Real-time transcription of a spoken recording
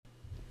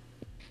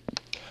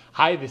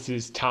Hi, this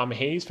is Tom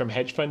Hayes from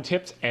Hedge Fund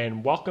Tips,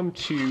 and welcome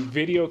to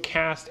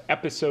Videocast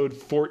episode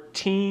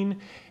 14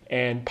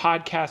 and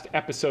podcast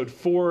episode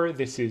 4.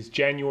 This is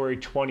January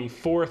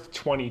 24th,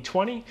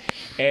 2020,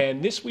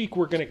 and this week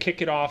we're going to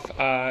kick it off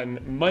on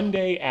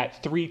Monday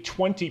at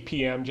 3:20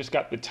 p.m. Just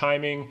got the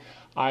timing.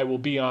 I will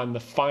be on the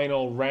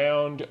final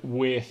round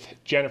with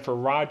Jennifer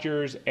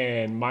Rogers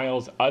and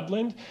Miles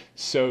Udland,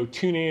 so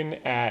tune in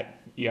at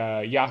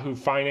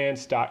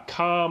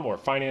yahoofinance.com or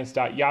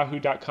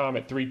finance.yahoo.com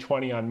at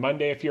 3:20 on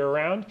Monday if you're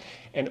around.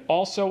 And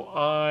also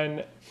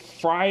on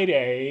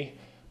Friday,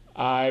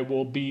 I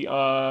will be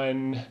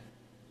on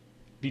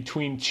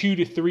between 2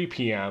 to 3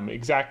 p.m.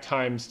 Exact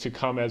times to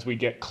come as we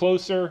get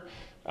closer.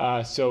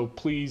 So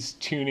please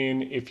tune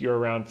in if you're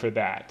around for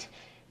that.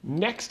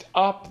 Next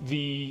up,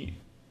 the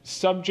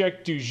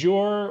subject du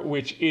jour,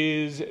 which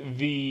is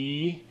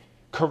the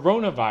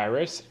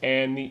coronavirus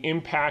and the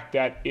impact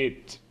that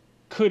it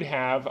could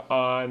have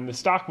on the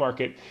stock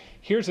market.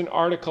 Here's an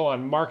article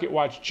on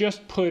MarketWatch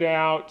just put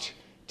out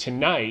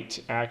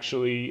tonight,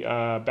 actually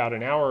about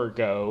an hour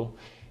ago,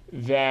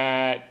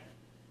 that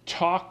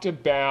talked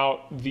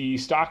about the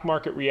stock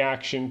market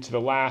reaction to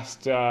the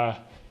last,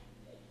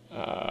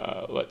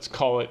 let's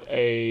call it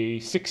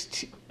a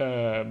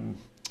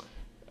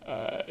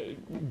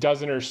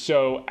dozen or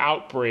so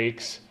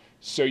outbreaks.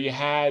 So you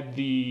had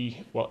the,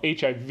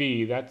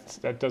 HIV,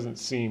 that doesn't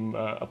seem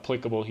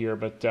applicable here,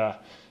 but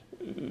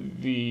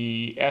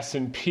the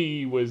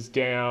S&P was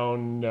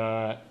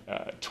down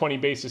 20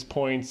 basis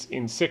points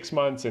in 6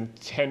 months and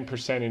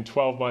 10% in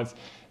 12 months.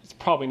 It's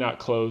probably not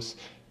close.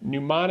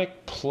 Pneumonic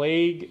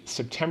plague,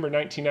 September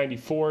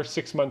 1994,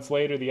 6 months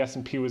later, the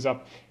S&P was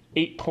up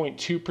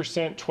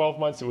 8.2%. 12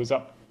 months, it was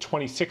up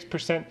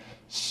 26%.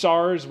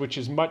 SARS, which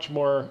is much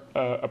more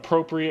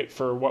appropriate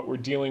for what we're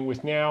dealing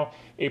with now,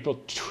 April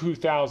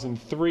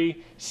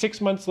 2003.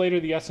 6 months later,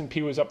 the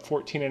S&P was up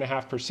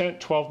 14.5%.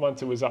 12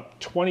 months, it was up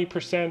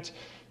 20%.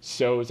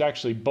 So it's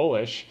actually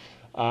bullish.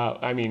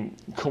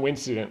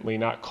 Coincidentally,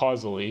 not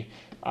causally.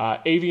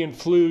 Avian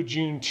flu,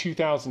 June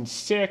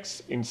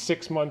 2006. In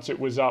 6 months, it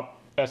was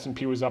up.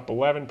 S&P was up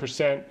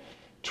 11%.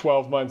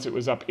 12 months, it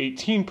was up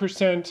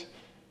 18%.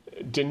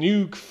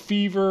 Danube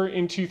fever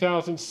in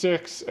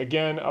 2006,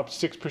 again up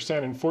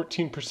 6% and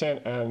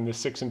 14% in the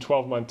 6 and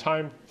 12 month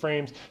time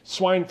frames.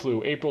 Swine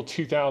flu, April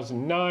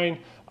 2009,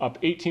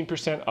 up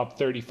 18%, up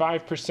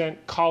 35%.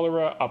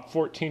 Cholera, up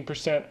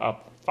 14%,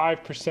 up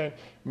 5%.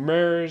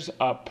 MERS,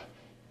 up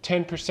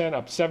 10%,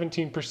 up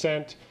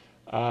 17%.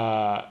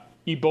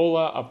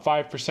 Ebola, up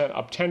 5%,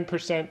 up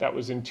 10%. That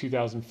was in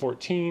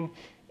 2014.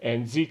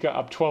 And Zika,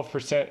 up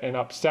 12% and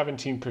up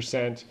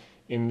 17%.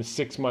 In the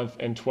 6 month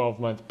and 12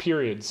 month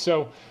periods.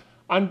 So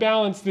on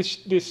balance,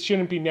 this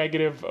shouldn't be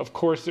negative. Of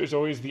course, there's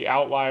always the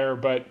outlier,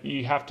 but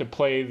you have to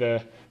play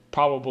the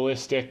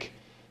probabilistic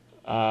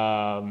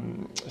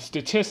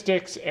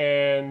statistics,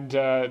 and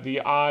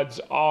the odds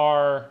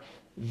are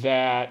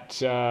that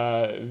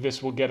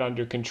this will get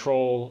under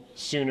control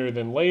sooner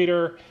than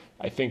later.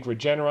 I think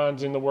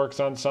Regeneron's in the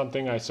works on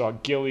something. I saw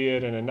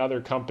Gilead and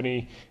another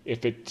company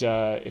if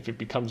it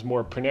becomes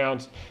more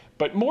pronounced.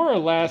 But more or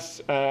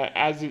less,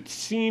 as it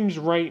seems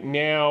right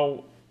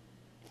now,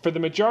 for the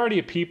majority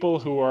of people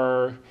who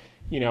are,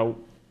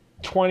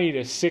 20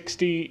 to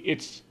 60,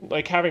 it's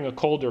like having a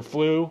cold or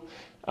flu,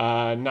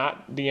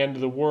 not the end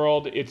of the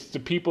world. It's the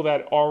people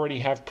that already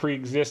have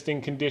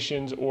pre-existing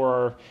conditions or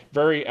are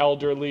very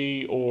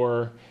elderly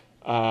or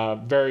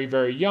very,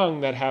 very young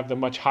that have the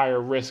much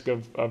higher risk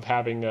of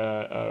having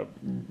a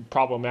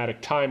problematic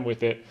time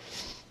with it.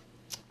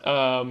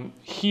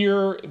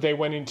 Here, they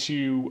went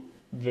into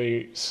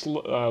the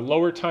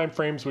lower time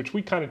frames, which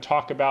we kind of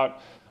talk about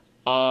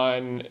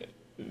on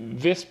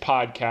this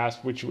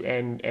podcast,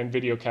 and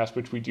videocast,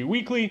 which we do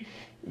weekly.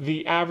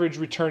 The average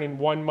return in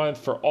 1 month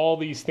for all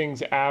these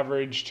things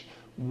averaged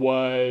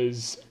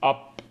was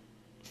up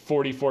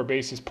 44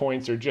 basis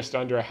points, or just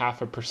under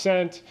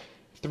 0.5%.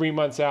 3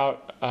 months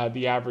out,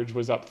 the average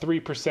was up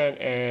 3%,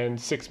 and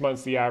 6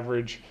 months, the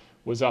average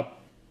was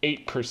up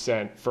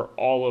 8% for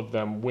all of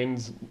them,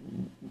 wins,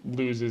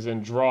 loses,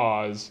 and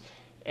draws.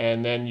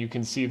 And then you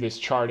can see this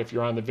chart if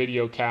you're on the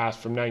video cast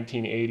from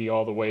 1980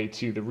 all the way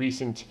to the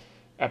recent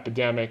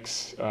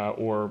epidemics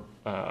or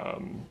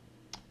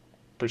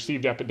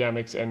perceived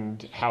epidemics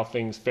and how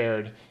things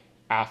fared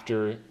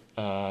after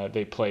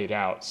they played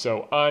out.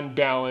 So on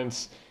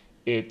balance,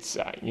 it's,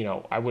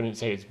 I wouldn't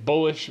say it's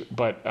bullish,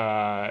 but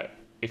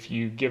if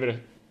you give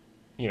it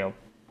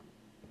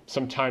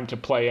some time to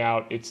play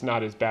out, it's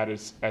not as bad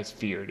as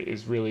feared,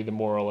 is really the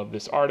moral of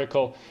this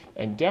article.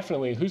 And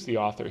definitely, who's the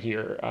author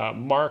here?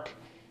 Mark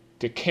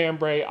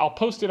DeCambray. I'll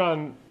post it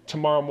on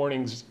tomorrow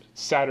morning's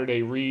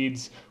Saturday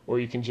Reads, or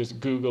you can just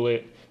Google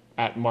it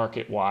at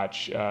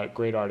MarketWatch.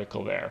 Great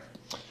article there.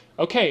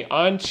 Okay,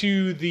 on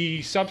to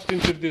the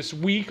substance of this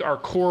week, our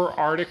core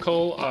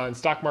article on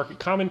stock market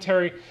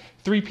commentary,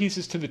 3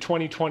 pieces to the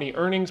 2020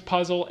 earnings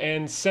puzzle,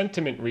 and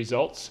sentiment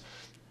results.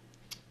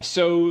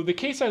 So the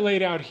case I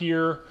laid out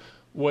here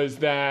was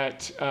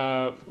that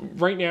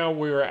right now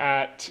we're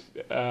at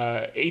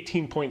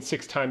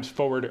 18.6 times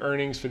forward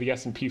earnings for the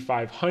S&P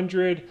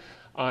 500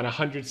 on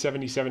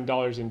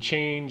 $177 and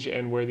change,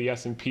 and where the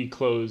S&P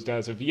closed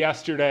as of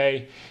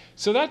yesterday.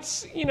 So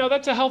that's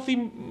a healthy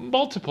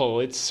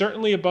multiple. It's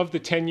certainly above the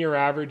 10-year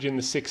average in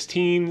the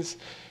 16s.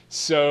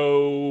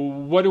 So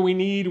what do we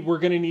need? We're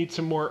going to need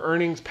some more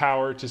earnings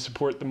power to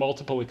support the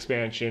multiple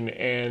expansion,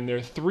 and there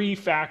are three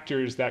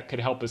factors that could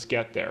help us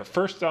get there.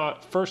 First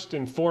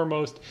and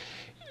foremost,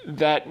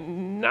 that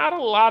not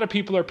a lot of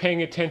people are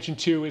paying attention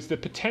to is the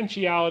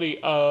potentiality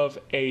of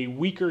a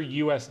weaker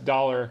U.S.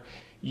 dollar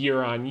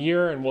year on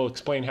year, and we'll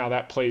explain how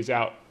that plays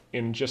out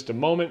in just a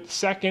moment.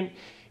 Second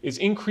is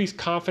increased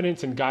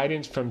confidence and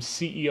guidance from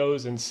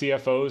CEOs and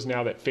CFOs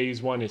now that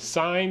phase one is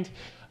signed.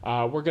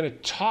 We're going to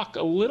talk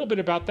a little bit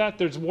about that.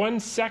 There's one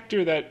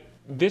sector that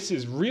this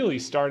is really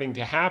starting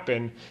to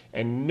happen,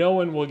 and no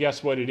one will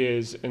guess what it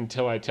is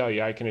until I tell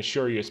you. I can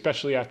assure you,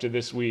 especially after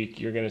this week,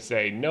 you're going to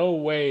say, no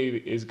way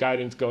is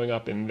guidance going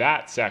up in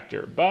that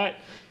sector, but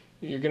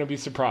you're going to be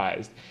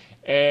surprised.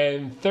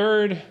 And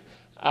third,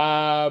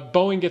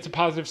 Boeing gets a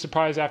positive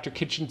surprise after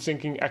kitchen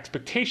sinking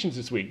expectations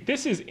this week.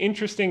 This is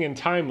interesting and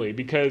timely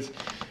because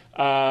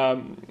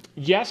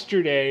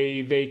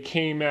yesterday they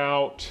came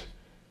out,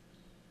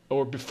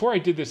 or before I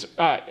did this,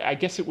 I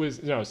guess it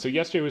was, no, so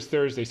yesterday was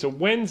Thursday. So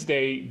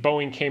Wednesday,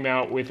 Boeing came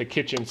out with a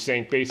kitchen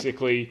sink.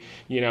 Basically,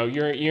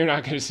 you're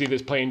not going to see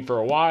this plane for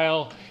a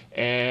while,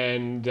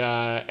 and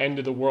end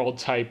of the world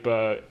type,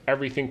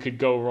 everything could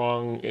go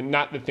wrong, and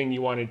not the thing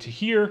you wanted to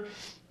hear.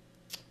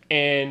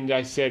 And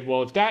I said,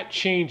 well, if that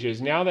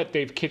changes, now that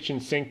they've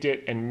kitchen sinked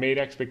it and made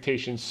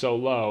expectations so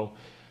low,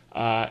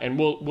 and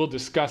we'll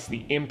discuss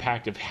the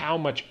impact of how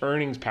much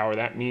earnings power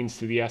that means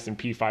to the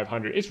S&P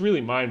 500. It's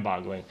really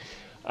mind-boggling.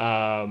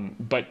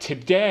 But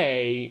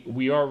today,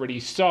 we already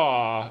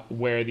saw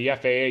where the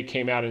FAA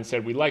came out and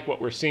said, we like what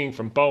we're seeing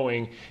from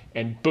Boeing,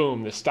 and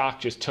boom, the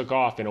stock just took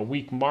off in a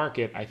weak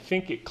market. I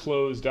think it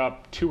closed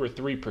up 2 or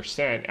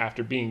 3%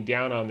 after being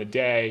down on the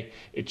day.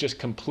 It just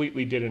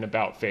completely did an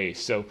about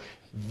face. So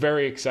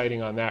very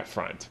exciting on that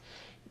front.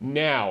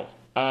 Now,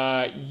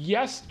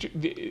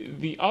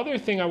 the other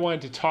thing I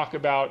wanted to talk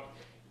about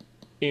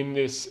in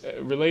this,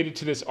 related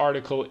to this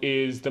article,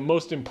 is the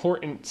most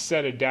important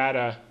set of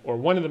data, or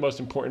one of the most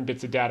important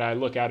bits of data I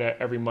look at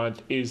every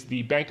month, is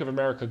the Bank of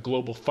America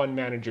Global Fund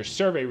Manager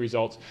Survey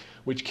results,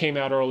 which came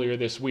out earlier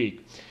this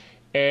week.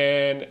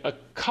 And a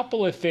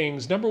couple of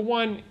things. Number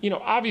one,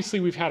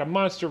 obviously we've had a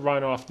monster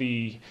run off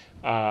the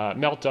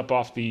melt up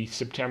off the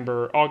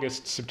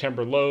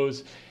August-September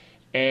lows.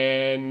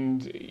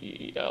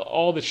 And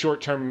all the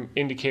short-term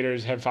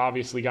indicators have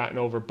obviously gotten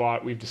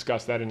overbought. We've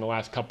discussed that in the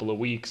last couple of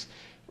weeks.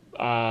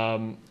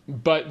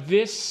 But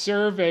this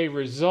survey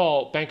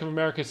result, Bank of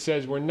America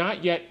says we're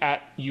not yet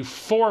at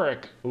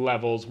euphoric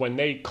levels when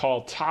they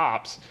call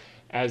tops,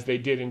 as they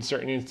did in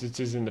certain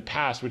instances in the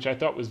past, which I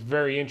thought was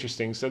very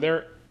interesting. So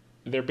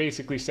they're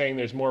basically saying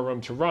there's more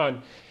room to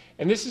run.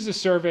 And this is a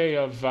survey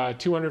of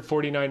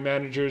 249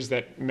 managers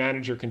that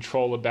manage or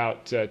control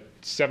about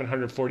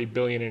 $740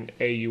 billion in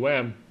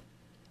AUM.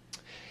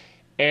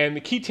 And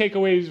the key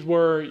takeaways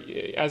were,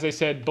 as I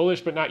said,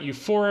 bullish but not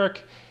euphoric.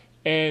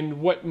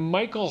 And what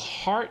Michael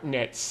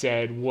Hartnett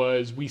said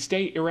was, we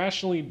stay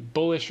irrationally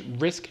bullish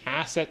risk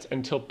assets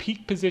until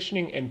peak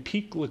positioning and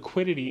peak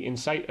liquidity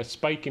incite a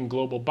spike in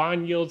global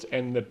bond yields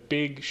and the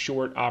big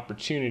short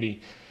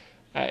opportunity.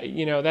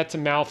 That's a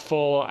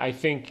mouthful. I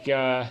think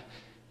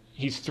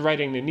he's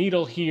threading the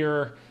needle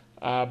here,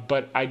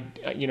 but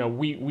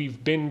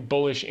we've been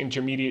bullish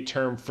intermediate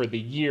term for the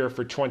year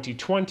for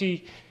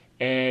 2020,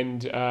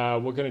 and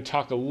we're going to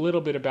talk a little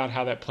bit about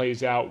how that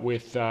plays out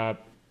with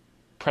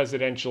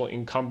presidential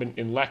incumbent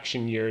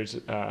election years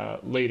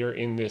later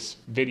in this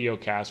video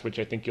cast, which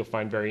I think you'll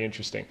find very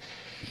interesting.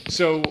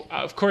 So,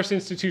 of course,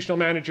 institutional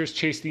managers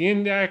chase the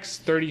index.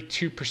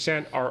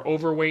 32% are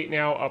overweight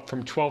now, up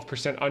from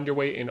 12%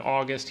 underweight in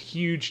August.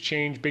 Huge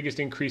change, biggest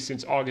increase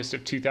since August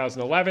of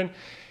 2011.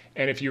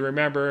 And if you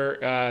remember,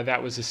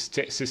 that was a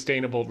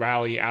sustainable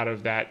rally out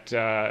of that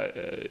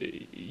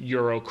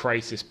Euro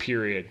crisis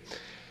period.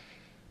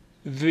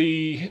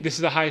 This is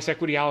the highest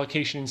equity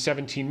allocation in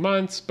 17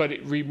 months, but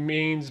it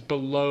remains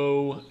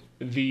below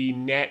the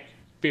net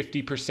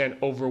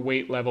 50%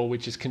 overweight level,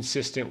 which is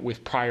consistent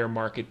with prior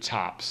market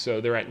tops.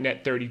 So they're at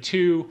net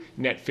 32,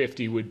 net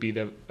 50 would be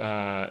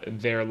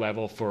their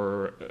level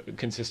for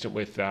consistent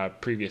with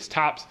previous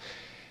tops.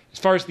 As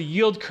far as the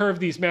yield curve,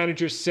 these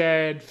managers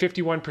said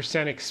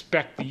 51%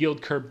 expect the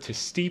yield curve to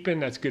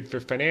steepen. That's good for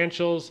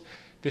financials.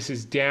 This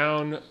is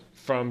down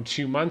from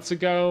 2 months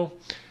ago.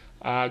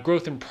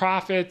 Growth in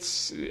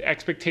profits,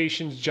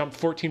 expectations jumped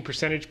 14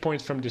 percentage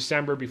points from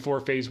December before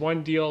phase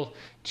one deal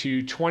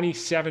to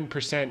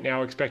 27%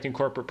 now, expecting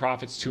corporate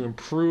profits to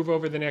improve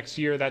over the next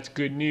year. That's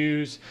good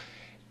news.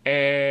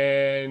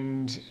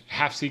 And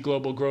HAFC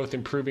global growth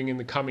improving in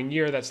the coming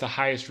year. That's the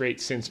highest rate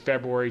since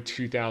February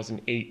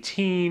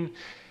 2018.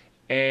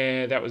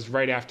 and that was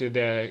right after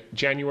the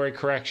January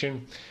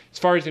correction. As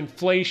far as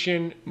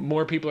inflation,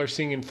 more people are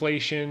seeing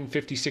inflation,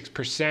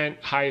 56%,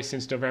 highest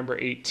since November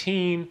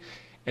 18.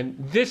 And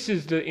this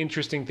is the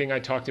interesting thing I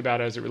talked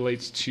about as it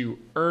relates to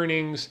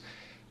earnings.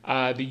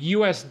 The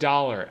US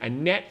dollar, a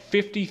net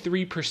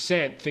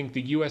 53% think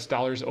the US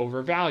dollar is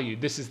overvalued.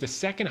 This is the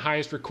second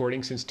highest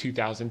recording since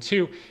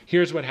 2002.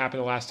 Here's what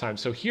happened the last time.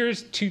 So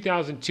here's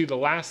 2002, the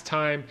last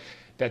time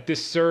that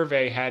this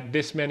survey had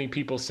this many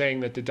people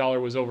saying that the dollar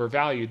was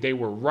overvalued. They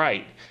were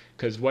right,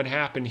 because what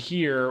happened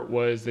here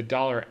was the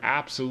dollar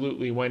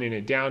absolutely went in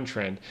a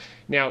downtrend.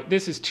 Now,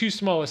 this is too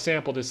small a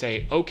sample to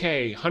say,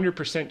 okay,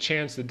 100%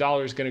 chance the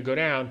dollar is going to go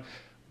down,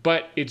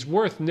 but it's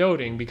worth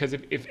noting because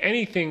if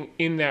anything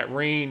in that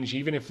range,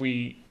 even if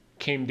we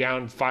came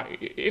down,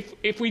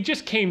 if we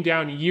just came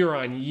down year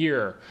on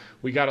year,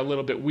 we got a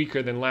little bit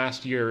weaker than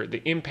last year,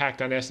 the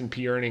impact on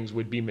S&P earnings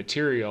would be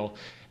material,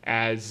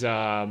 as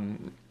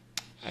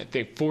I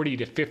think 40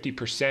 to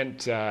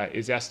 50%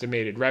 is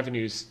estimated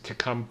revenues to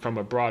come from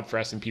abroad for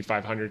S&P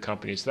 500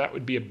 companies. So that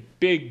would be a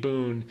big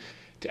boon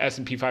to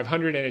S&P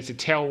 500, and it's a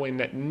tailwind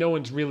that no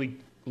one's really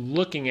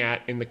looking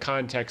at in the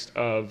context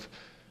of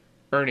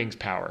earnings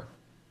power.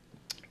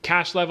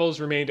 Cash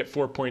levels remained at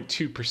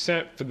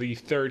 4.2% for the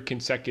third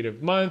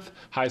consecutive month,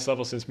 highest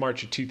level since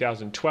March of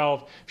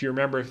 2012. If you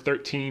remember,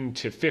 13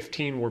 to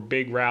 15 were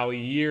big rally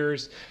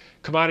years.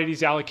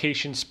 Commodities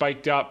allocation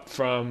spiked up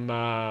from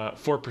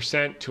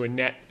 4% to a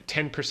net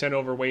 10%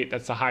 overweight.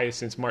 That's the highest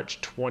since March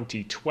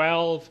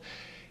 2012.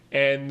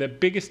 And the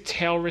biggest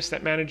tail risks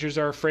that managers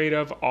are afraid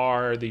of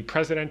are the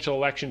presidential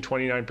election,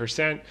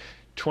 29%,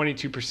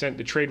 22%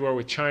 the trade war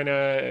with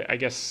China, I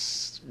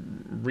guess,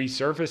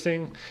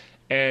 resurfacing,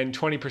 and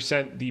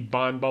 20% the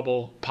bond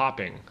bubble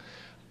popping.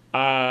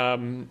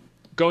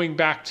 Going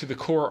back to the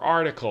core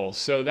article,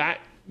 so that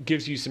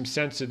gives you some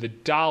sense of the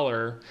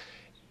dollar,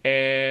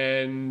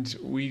 and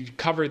we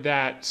covered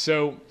that.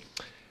 So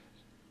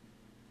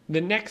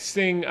the next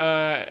thing,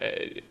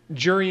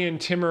 Jurrien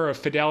Timmer of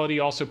Fidelity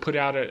also put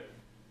out a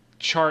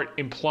chart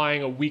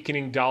implying a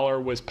weakening dollar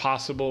was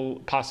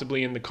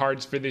possibly in the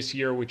cards for this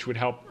year, which would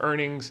help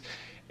earnings.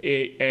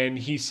 And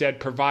he said,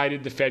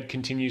 provided the Fed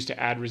continues to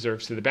add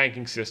reserves to the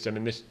banking system,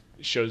 and this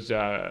shows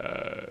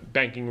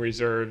banking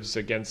reserves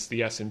against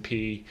the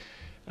S&P,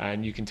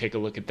 and you can take a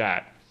look at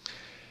that.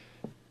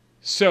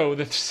 So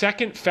the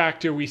second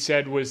factor we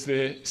said was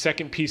the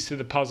second piece to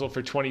the puzzle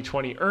for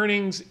 2020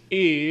 earnings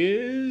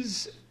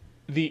is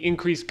the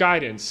increased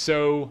guidance.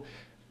 So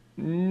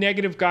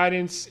negative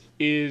guidance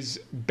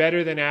is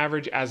better than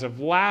average. As of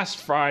last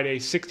Friday,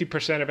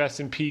 60% of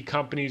S&P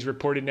companies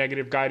reported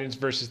negative guidance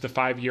versus the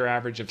 5-year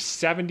average of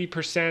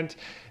 70%.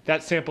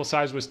 That sample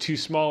size was too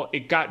small.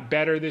 It got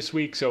better this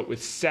week, so it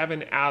was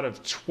 7 out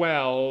of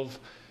 12.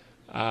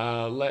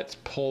 Let's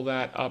pull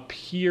that up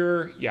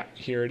here. Yeah,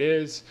 here it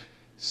is.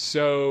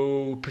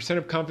 So percent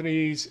of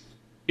companies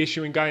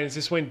issuing guidance,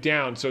 this went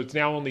down. So it's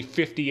now only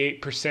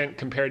 58%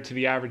 compared to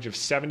the average of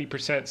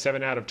 70%.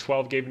 7 out of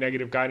 12 gave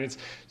negative guidance.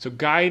 So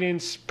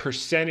guidance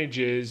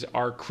percentages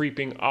are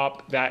creeping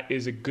up. That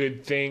is a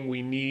good thing.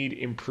 We need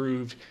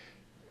improved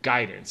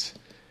guidance.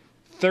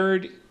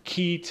 Third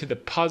key to the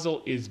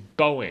puzzle is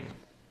Boeing.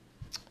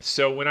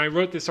 So when I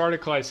wrote this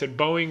article, I said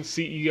Boeing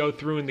CEO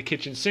threw in the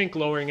kitchen sink,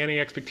 lowering any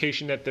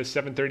expectation that the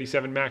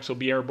 737 MAX will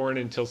be airborne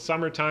until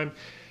summertime.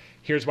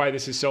 Here's why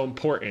this is so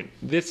important.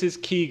 This is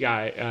key,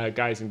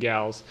 guys and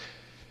gals.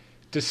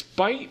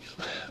 Despite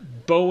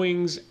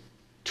Boeing's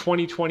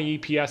 2020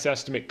 EPS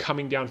estimate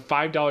coming down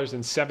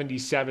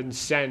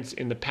 $5.77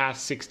 in the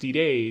past 60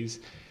 days,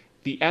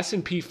 the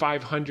S&P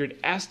 500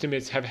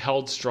 estimates have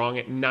held strong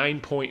at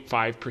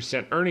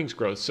 9.5% earnings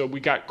growth. So we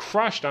got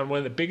crushed on one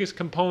of the biggest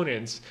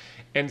components,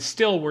 and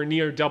still we're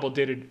near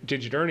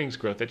double-digit earnings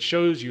growth. That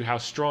shows you how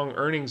strong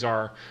earnings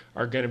are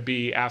going to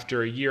be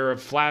after a year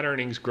of flat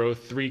earnings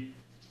growth, 3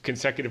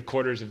 consecutive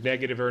quarters of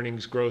negative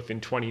earnings growth in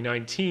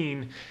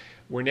 2019.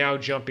 We're now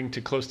jumping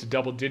to close to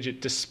double digit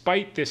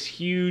despite this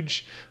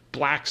huge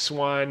black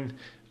swan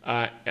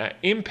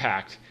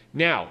impact.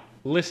 Now,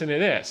 listen to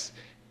this.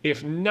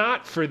 If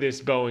not for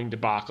this Boeing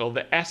debacle,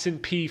 the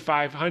S&P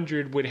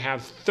 500 would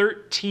have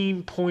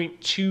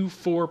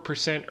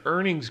 13.24%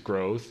 earnings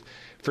growth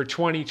for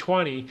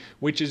 2020,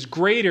 which is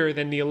greater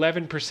than the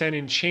 11%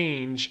 in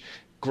change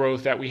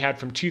growth that we had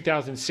from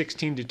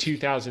 2016 to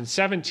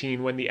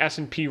 2017, when the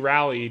S&P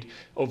rallied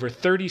over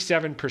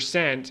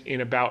 37%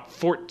 in about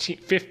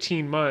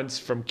 15 months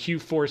from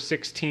Q4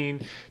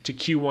 16 to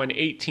Q1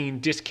 18,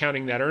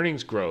 discounting that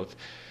earnings growth.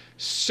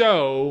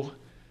 So,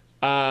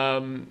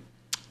 we're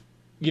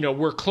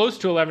close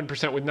to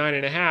 11% with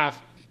 9.5%.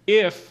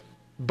 If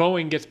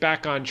Boeing gets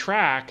back on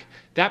track,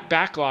 that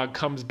backlog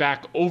comes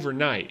back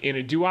overnight. In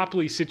a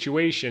duopoly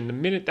situation, the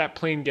minute that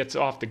plane gets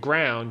off the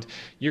ground,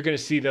 you're going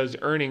to see those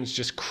earnings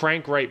just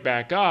crank right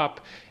back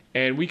up,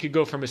 and we could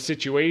go from a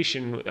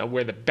situation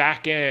where the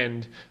back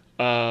end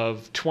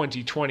of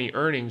 2020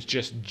 earnings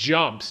just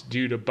jumps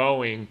due to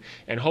Boeing,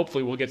 and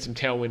hopefully we'll get some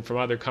tailwind from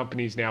other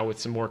companies now with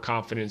some more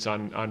confidence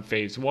on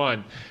phase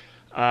one.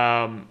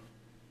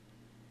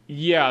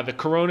 Yeah, the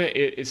corona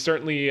is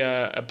certainly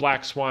a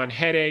black swan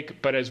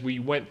headache, but as we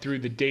went through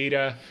the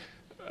data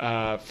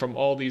from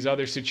all these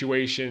other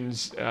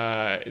situations,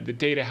 the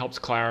data helps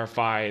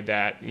clarify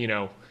that,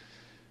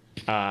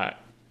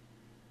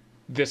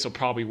 this will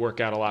probably work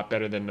out a lot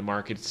better than the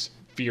market's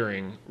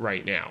fearing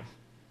right now.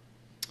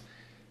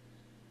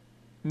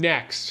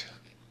 Next,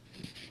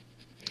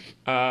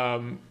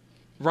 Ryan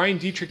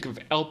Dietrich of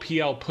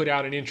LPL put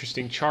out an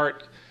interesting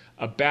chart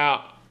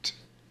about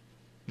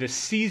the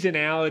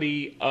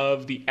seasonality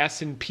of the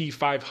S&P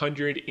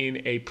 500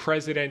 in a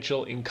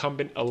presidential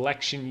incumbent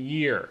election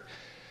year.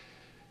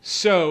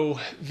 So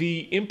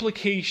the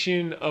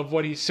implication of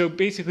so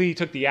basically he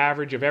took the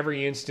average of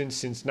every instance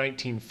since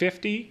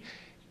 1950,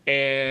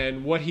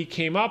 and what he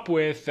came up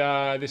with,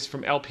 this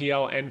from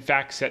LPL and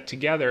FactSet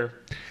together,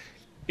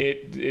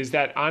 it is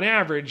that on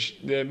average,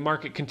 the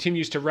market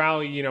continues to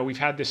rally. We've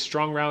had this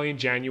strong rally in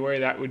January.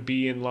 That would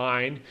be in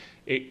line.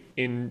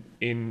 In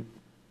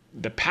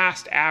the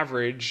past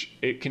average,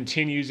 it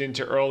continues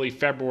into early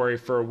February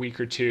for a week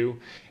or two.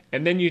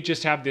 And then you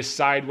just have this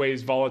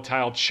sideways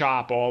volatile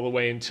chop all the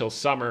way until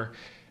summer,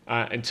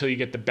 until you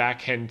get the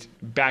back end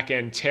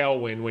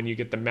tailwind when you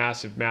get the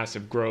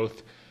massive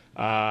growth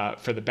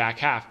for the back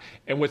half.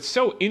 And what's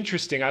so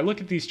interesting, I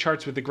look at these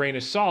charts with a grain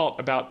of salt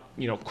about,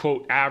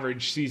 quote,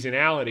 average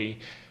seasonality,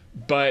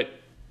 but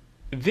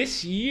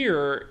this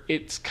year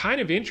it's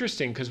kind of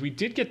interesting because we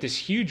did get this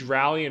huge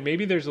rally, and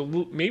maybe there's a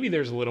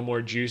little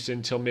more juice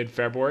until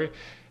mid-February.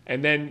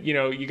 And then,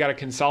 you got to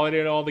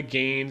consolidate all the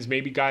gains.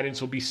 Maybe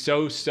guidance will be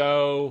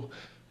so-so.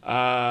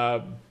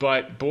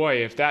 But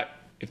boy, if that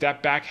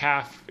back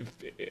half,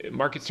 if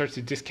market starts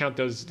to discount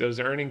those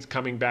earnings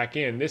coming back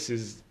in, this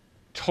is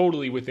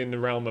totally within the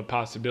realm of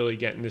possibility,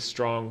 getting this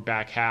strong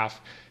back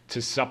half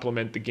to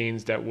supplement the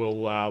gains that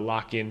will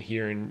lock in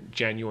here in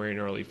January and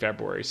early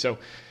February. So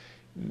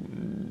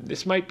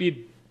this might be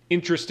an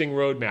interesting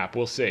roadmap.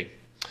 We'll see.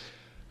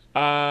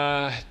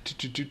 Okay,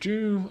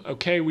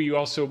 we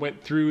also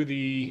went through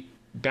the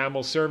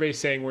BAML survey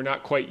saying we're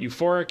not quite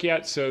euphoric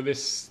yet, so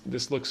this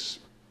looks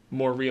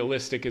more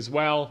realistic as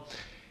well.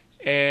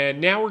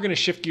 And now we're going to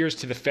shift gears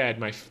to the Fed,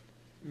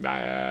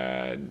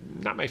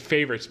 not my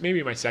favorites,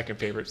 maybe my second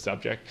favorite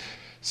subject.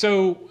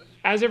 So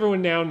as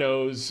everyone now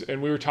knows,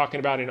 and we were talking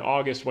about in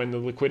August when the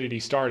liquidity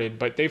started,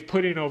 but they've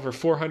put in over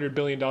 $400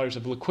 billion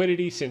of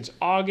liquidity since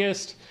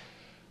August.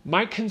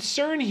 My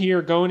concern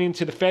here going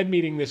into the Fed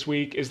meeting this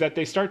week is that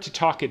they start to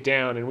talk it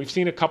down. And we've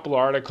seen a couple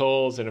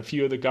articles and a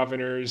few of the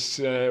governors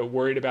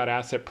worried about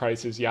asset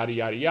prices, yada,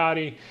 yada,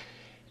 yada.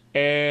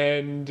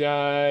 And,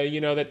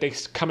 that they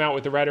come out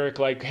with the rhetoric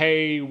like,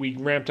 hey, we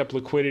ramped up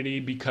liquidity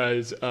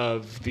because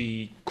of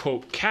the,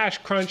 quote, cash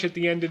crunch at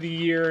the end of the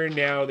year.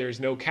 Now there's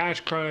no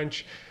cash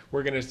crunch.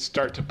 We're going to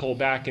start to pull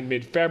back in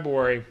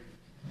mid-February.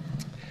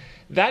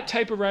 That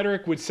type of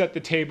rhetoric would set the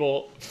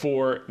table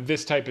for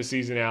this type of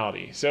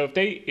seasonality. So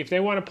if they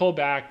want to pull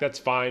back, that's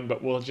fine,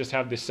 but we'll just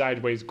have this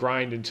sideways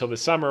grind until the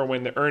summer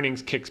when the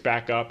earnings kicks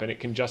back up and it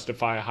can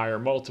justify a higher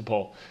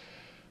multiple.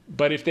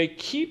 But if they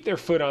keep their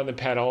foot on the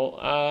pedal,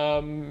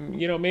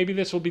 maybe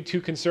this will be too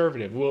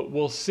conservative.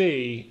 We'll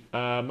see.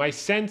 My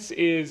sense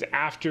is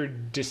after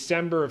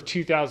December of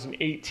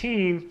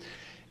 2018,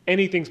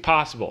 anything's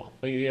possible.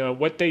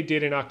 What they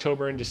did in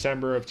October and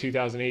December of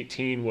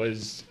 2018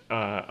 was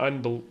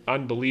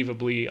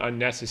unbelievably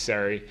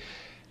unnecessary.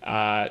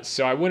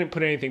 So I wouldn't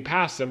put anything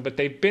past them, but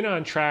they've been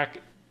on track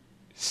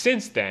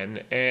since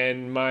then,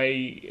 and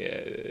my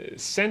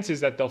sense is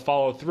that they'll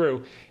follow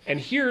through. And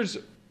here's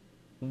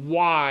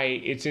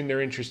why it's in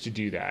their interest to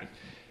do that.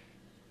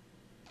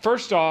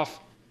 First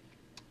off,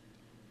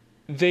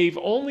 they've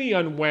only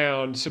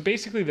unwound, so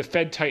basically the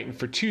Fed tightened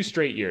for 2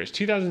 straight years,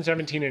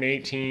 2017 and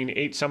 18,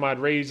 8 some odd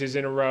raises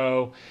in a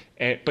row,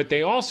 but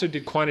they also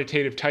did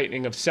quantitative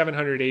tightening of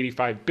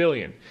 $785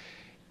 billion.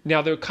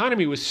 Now, the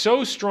economy was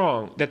so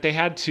strong that they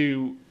had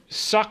to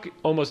suck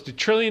almost $1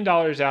 trillion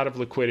out of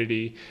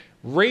liquidity,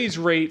 raise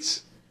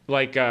rates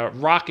like a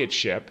rocket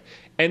ship,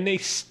 and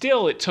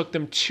it took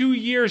them 2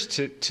 years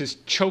to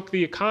choke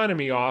the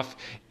economy off,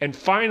 and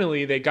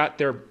finally they got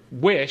their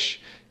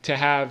wish to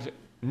have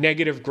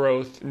negative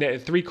growth,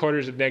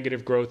 3/4 of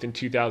negative growth in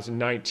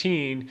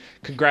 2019.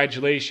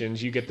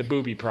 Congratulations, you get the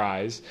booby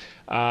prize,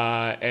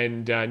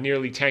 and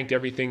nearly tanked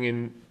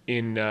everything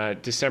in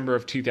December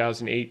of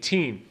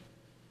 2018.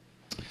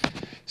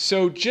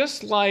 So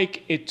just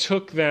like it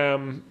took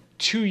them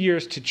 2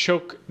 years to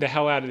choke the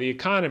hell out of the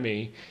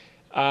economy,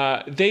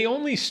 they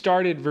only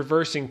started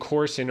reversing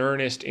course in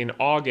earnest in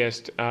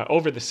August.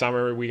 Over the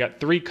summer, we got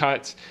 3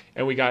 cuts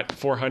and we got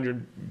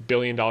 $400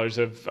 billion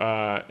of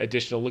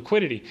additional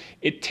liquidity.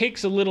 It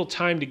takes a little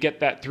time to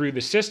get that through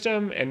the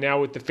system, and now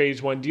with the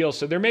phase 1 deal.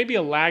 So there may be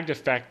a lagged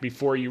effect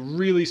before you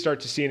really start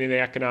to see it in the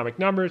economic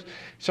numbers.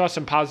 Saw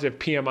some positive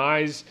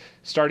PMIs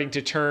starting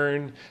to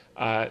turn.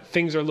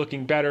 Things are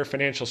looking better.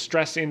 Financial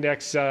stress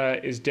index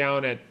is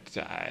down at,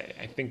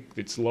 I think,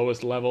 its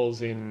lowest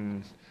levels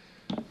in...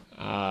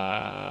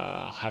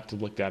 I'll have to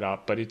look that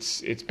up, but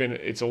it's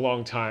a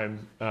long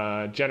time.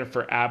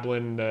 Jennifer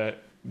Ablin, the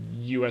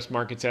U.S.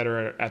 markets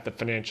editor at the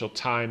Financial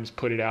Times,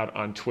 put it out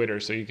on Twitter,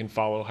 so you can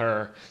follow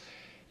her.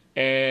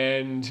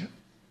 And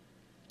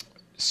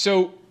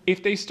so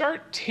if they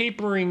start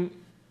tapering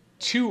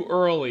too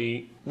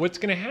early, what's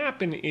going to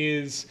happen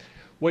is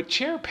what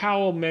Chair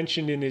Powell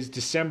mentioned in his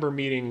December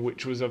meeting,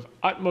 which was of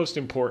utmost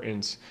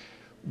importance,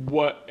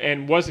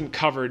 and wasn't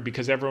covered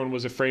because everyone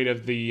was afraid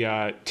of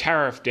the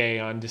tariff day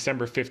on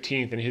December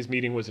 15th, and his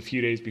meeting was a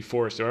few days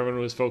before, so everyone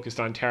was focused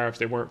on tariffs.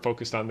 They weren't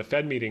focused on the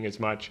Fed meeting as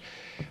much.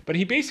 But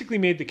he basically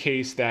made the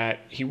case that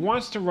he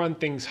wants to run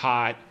things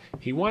hot.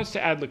 He wants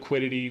to add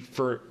liquidity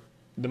for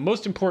the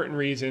most important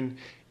reason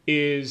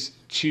is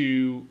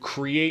to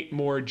create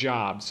more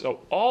jobs. So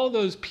all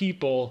those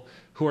people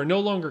who are no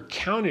longer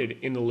counted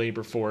in the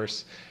labor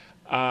force,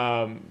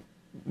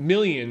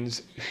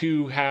 millions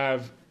who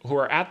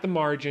are at the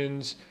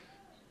margins,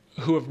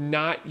 who have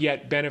not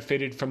yet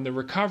benefited from the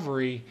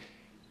recovery.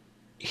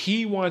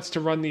 He wants to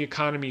run the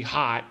economy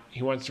hot.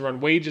 He wants to run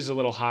wages a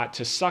little hot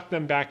to suck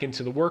them back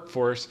into the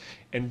workforce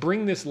and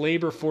bring this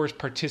labor force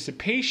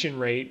participation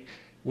rate,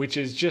 which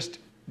is just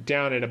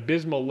down at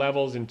abysmal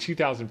levels. In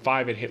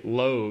 2005, it hit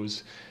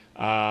lows,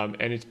 and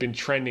it's been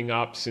trending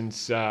up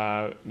since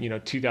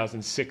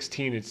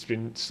 2016. It's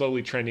been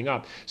slowly trending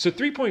up. So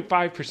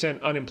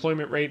 3.5%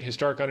 unemployment rate,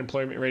 historic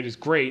unemployment rate, is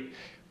great.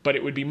 But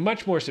it would be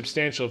much more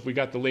substantial if we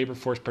got the labor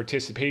force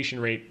participation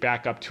rate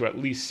back up to at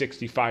least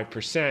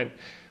 65%,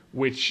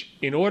 which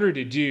in order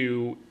to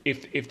do,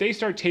 if they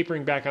start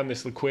tapering back on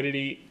this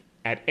liquidity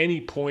at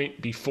any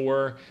point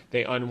before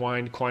they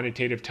unwind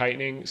quantitative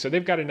tightening, so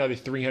they've got another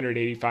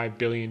 $385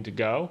 billion to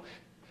go,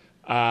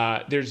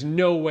 there's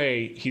no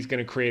way he's going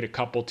to create a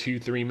couple,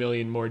 2-3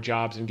 million more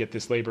jobs and get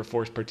this labor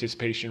force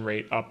participation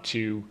rate up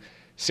to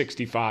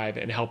 65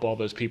 and help all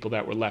those people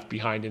that were left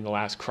behind in the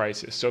last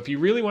crisis. So if he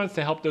really wants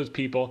to help those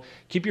people,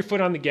 keep your foot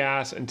on the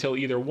gas until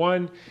either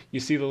one, you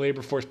see the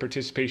labor force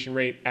participation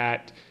rate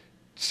at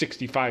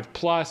 65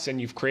 plus and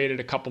you've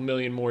created a couple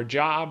million more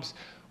jobs,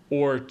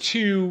 or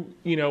two,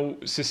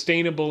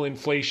 sustainable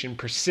inflation,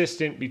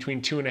 persistent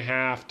between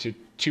 2.5% to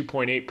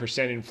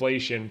 2.8%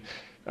 inflation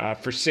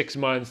for 6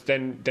 months,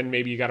 then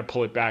maybe you got to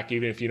pull it back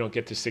even if you don't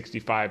get to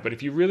 65. But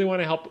if you really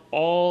want to help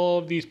all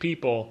of these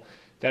people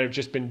that have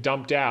just been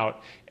dumped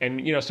out.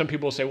 And, some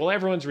people will say, well,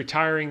 everyone's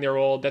retiring, they're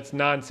old. That's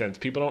nonsense.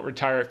 People don't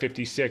retire at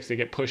 56. They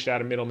get pushed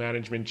out of middle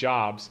management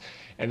jobs.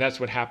 And that's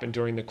what happened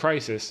during the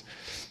crisis.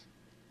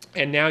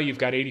 And now you've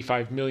got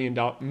 85 million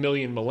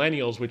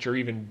millennials, which are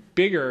even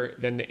bigger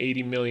than the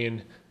 80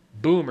 million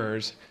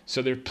boomers.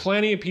 So there's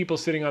plenty of people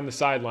sitting on the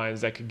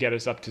sidelines that could get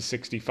us up to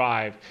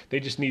 65. They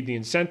just need the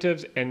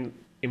incentives, and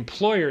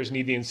employers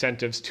need the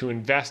incentives to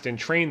invest and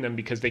train them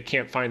because they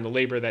can't find the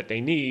labor that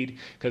they need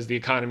because the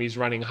economy is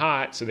running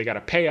hot. So they got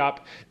to pay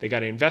up, they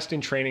got to invest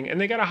in training,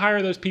 and they got to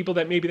hire those people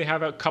that maybe they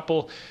have a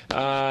couple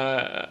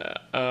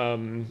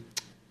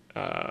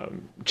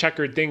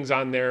checkered things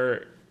on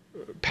their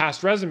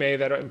past resume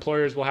that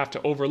employers will have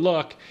to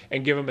overlook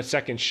and give them a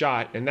second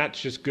shot. And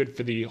that's just good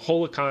for the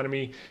whole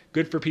economy,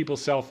 good for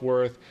people's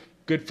self-worth,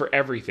 good for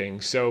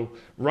everything. So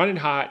run it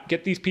hot,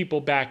 get these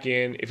people back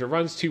in. If it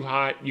runs too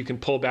hot, you can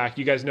pull back.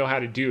 You guys know how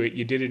to do it.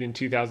 You did it in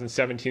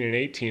 2017 and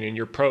 18, and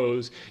you're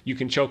pros. You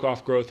can choke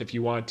off growth if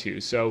you want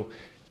to. So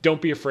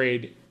don't be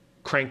afraid.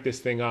 Crank this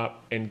thing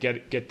up and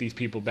get these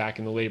people back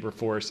in the labor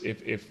force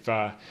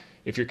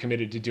if you're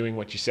committed to doing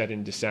what you said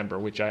in December,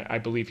 which I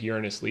believe he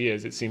earnestly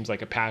is. It seems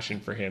like a passion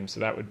for him. So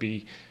that would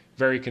be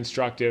very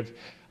constructive.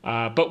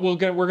 But we're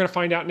going to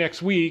find out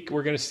next week.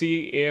 We're going to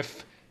see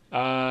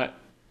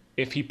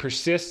if he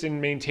persists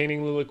in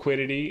maintaining the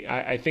liquidity.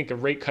 I think a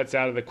rate cut's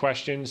out of the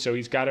question, so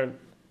he's got to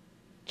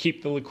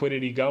keep the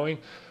liquidity going,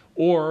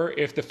 or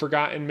if the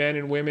forgotten men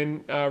and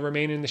women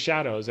remain in the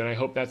shadows, and I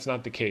hope that's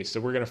not the case. So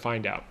we're going to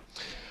find out.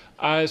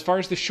 As far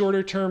as the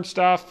shorter term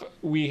stuff,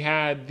 we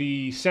had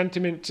the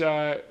sentiment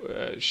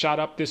shot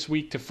up this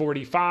week to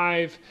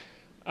 45.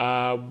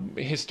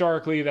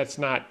 Historically, that's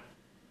not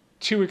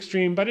too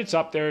extreme, but it's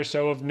up there.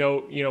 So of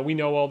note, we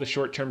know all the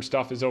short term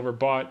stuff is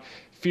overbought.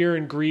 Fear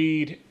and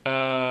greed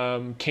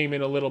came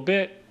in a little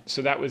bit,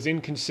 so that was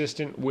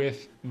inconsistent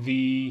with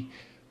the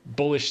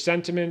bullish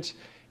sentiment.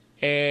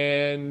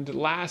 And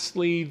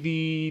lastly,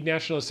 the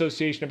National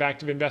Association of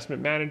Active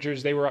Investment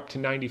Managers, they were up to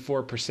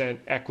 94%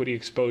 equity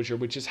exposure,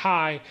 which is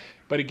high.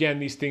 But again,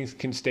 these things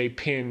can stay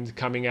pinned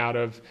coming out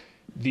of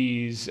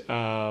these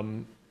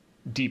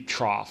deep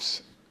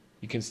troughs.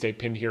 You can stay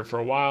pinned here for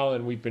a while,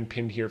 and we've been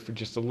pinned here for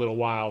just a little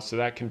while, so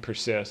that can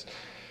persist.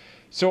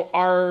 So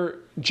our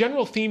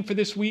general theme for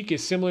this week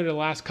is similar to the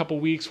last couple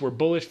weeks. We're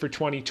bullish for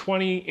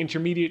 2020.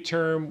 Intermediate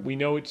term, we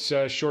know it's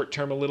short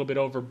term a little bit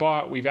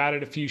overbought. We've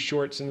added a few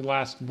shorts in the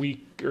last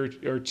week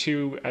or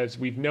two, as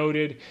we've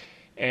noted,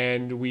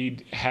 and we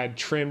had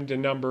trimmed a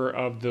number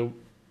of the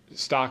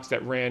stocks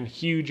that ran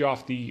huge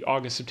off the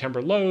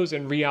August-September lows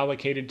and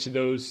reallocated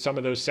to some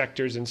of those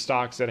sectors and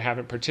stocks that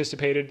haven't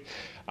participated,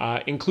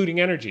 including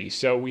energy.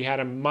 So we had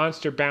a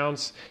monster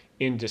bounce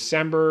in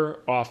December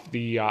off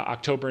the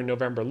October and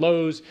November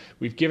lows.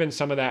 We've given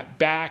some of that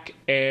back,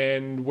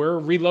 and we're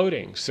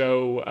reloading.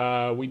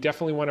 So we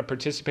definitely want to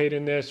participate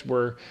in this.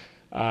 We're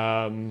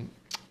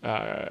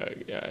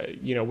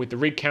with the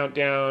rig count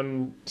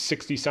down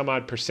 60 some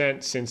odd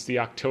percent since the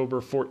October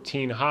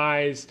 14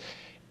 highs,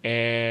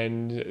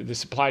 and the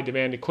supply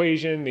demand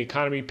equation, the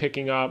economy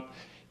picking up.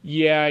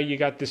 Yeah, you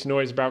got this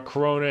noise about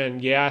Corona,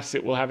 and yes,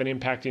 it will have an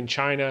impact in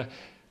China.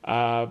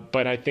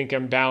 But I think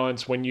on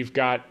balance, when you've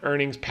got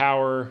earnings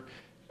power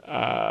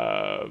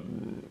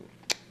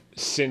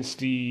since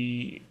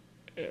the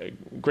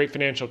great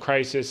financial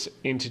crisis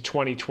into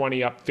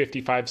 2020, up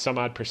 55 some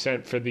odd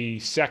percent for the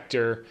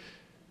sector.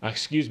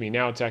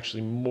 Now it's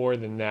actually more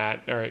than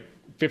that, all right,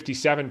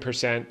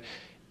 57%.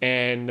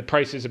 And the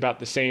price is about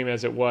the same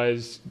as it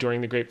was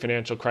during the great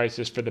financial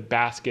crisis for the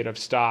basket of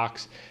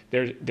stocks.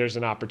 There's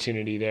an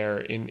opportunity there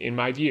in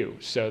my view.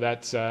 So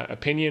that's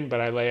opinion, but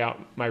I lay out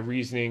my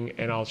reasoning,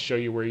 and I'll show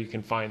you where you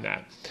can find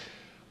that.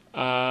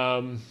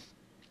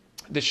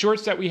 The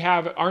shorts that we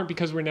have aren't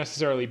because we're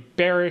necessarily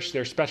bearish.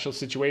 They're special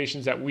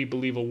situations that we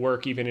believe will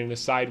work even in a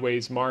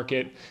sideways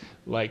market.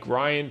 Like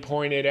Ryan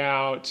pointed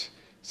out,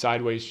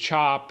 sideways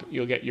chop,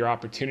 you'll get your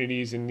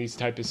opportunities in these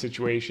type of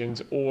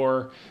situations,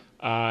 or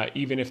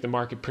even if the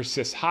market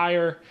persists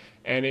higher,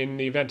 and in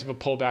the event of a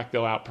pullback,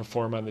 they'll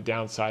outperform on the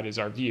downside is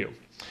our view.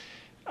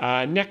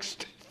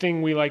 Next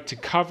thing we like to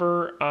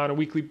cover on a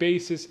weekly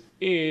basis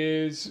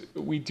is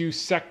we do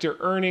sector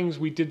earnings.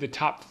 We did the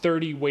top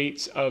 30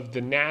 weights of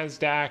the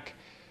NASDAQ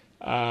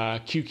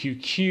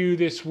QQQ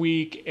this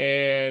week,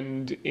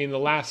 and in the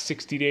last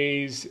 60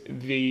 days,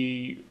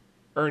 the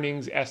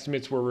earnings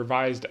estimates were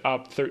revised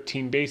up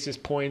 13 basis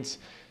points,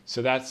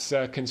 so that's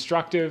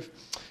constructive.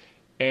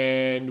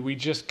 And we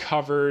just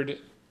covered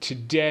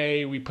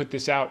today, we put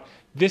this out.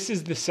 This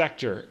is the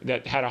sector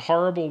that had a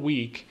horrible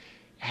week,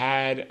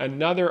 had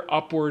another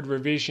upward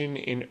revision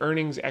in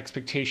earnings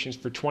expectations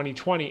for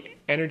 2020.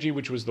 Energy,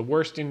 which was the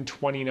worst in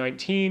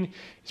 2019,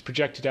 is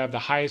projected to have the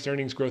highest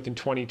earnings growth in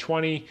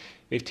 2020.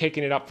 They've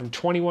taken it up from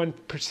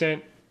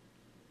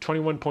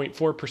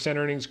 21.4%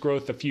 earnings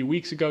growth a few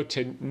weeks ago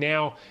to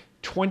now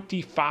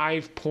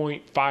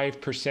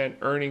 25.5%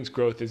 earnings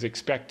growth is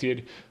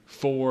expected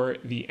for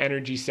the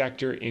energy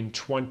sector in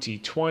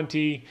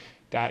 2020.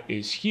 That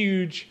is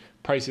huge.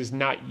 Prices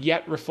not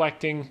yet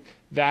reflecting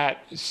that,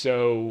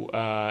 so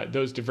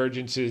those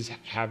divergences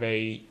have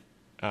a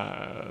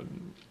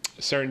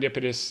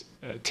serendipitous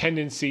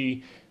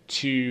tendency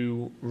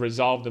to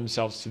resolve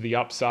themselves to the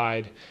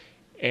upside.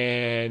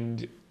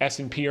 And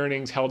S&P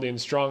earnings held in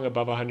strong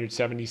above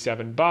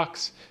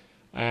 $177.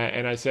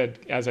 And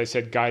as I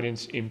said,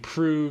 guidance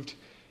improved.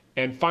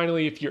 And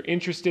finally, if you're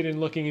interested in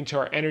looking into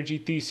our energy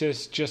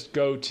thesis, just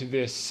go to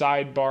this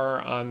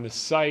sidebar on the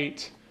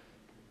site,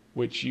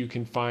 which you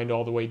can find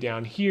all the way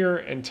down here,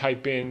 and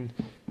type in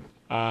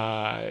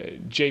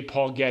J.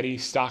 Paul Getty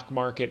stock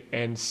market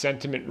and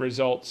sentiment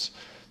results.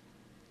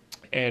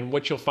 And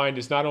what you'll find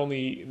is not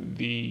only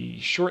the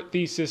short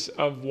thesis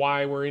of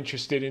why we're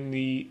interested in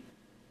the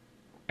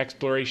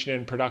exploration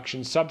and production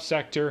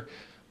subsector,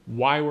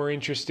 why we're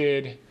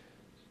interested,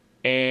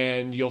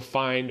 and you'll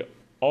find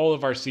all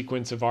of our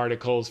sequence of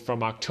articles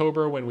from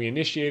October when we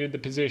initiated the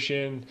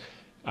position,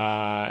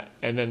 and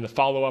then the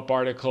follow-up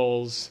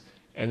articles,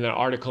 and the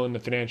article in the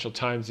Financial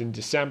Times in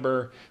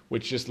December,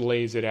 which just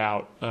lays it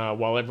out.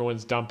 While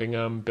everyone's dumping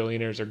them,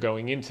 billionaires are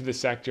going into the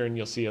sector, and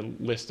you'll see a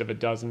list of a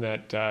dozen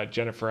that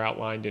Jennifer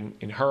outlined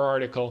in her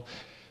article.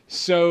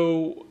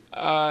 So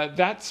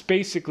that's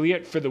basically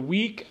it for the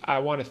week. I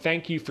want to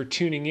thank you for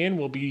tuning in.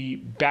 We'll be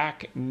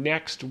back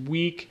next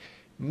week.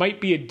 Might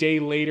be a day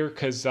later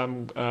because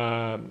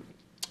I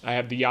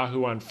have the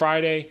Yahoo on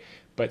Friday,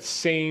 but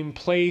same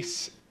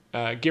place,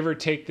 give or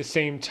take the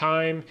same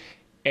time.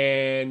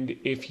 And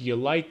if you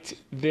liked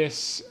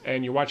this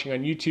and you're watching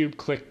on YouTube,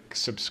 click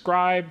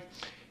subscribe,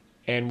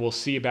 and we'll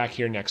see you back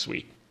here next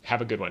week.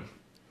 Have a good one.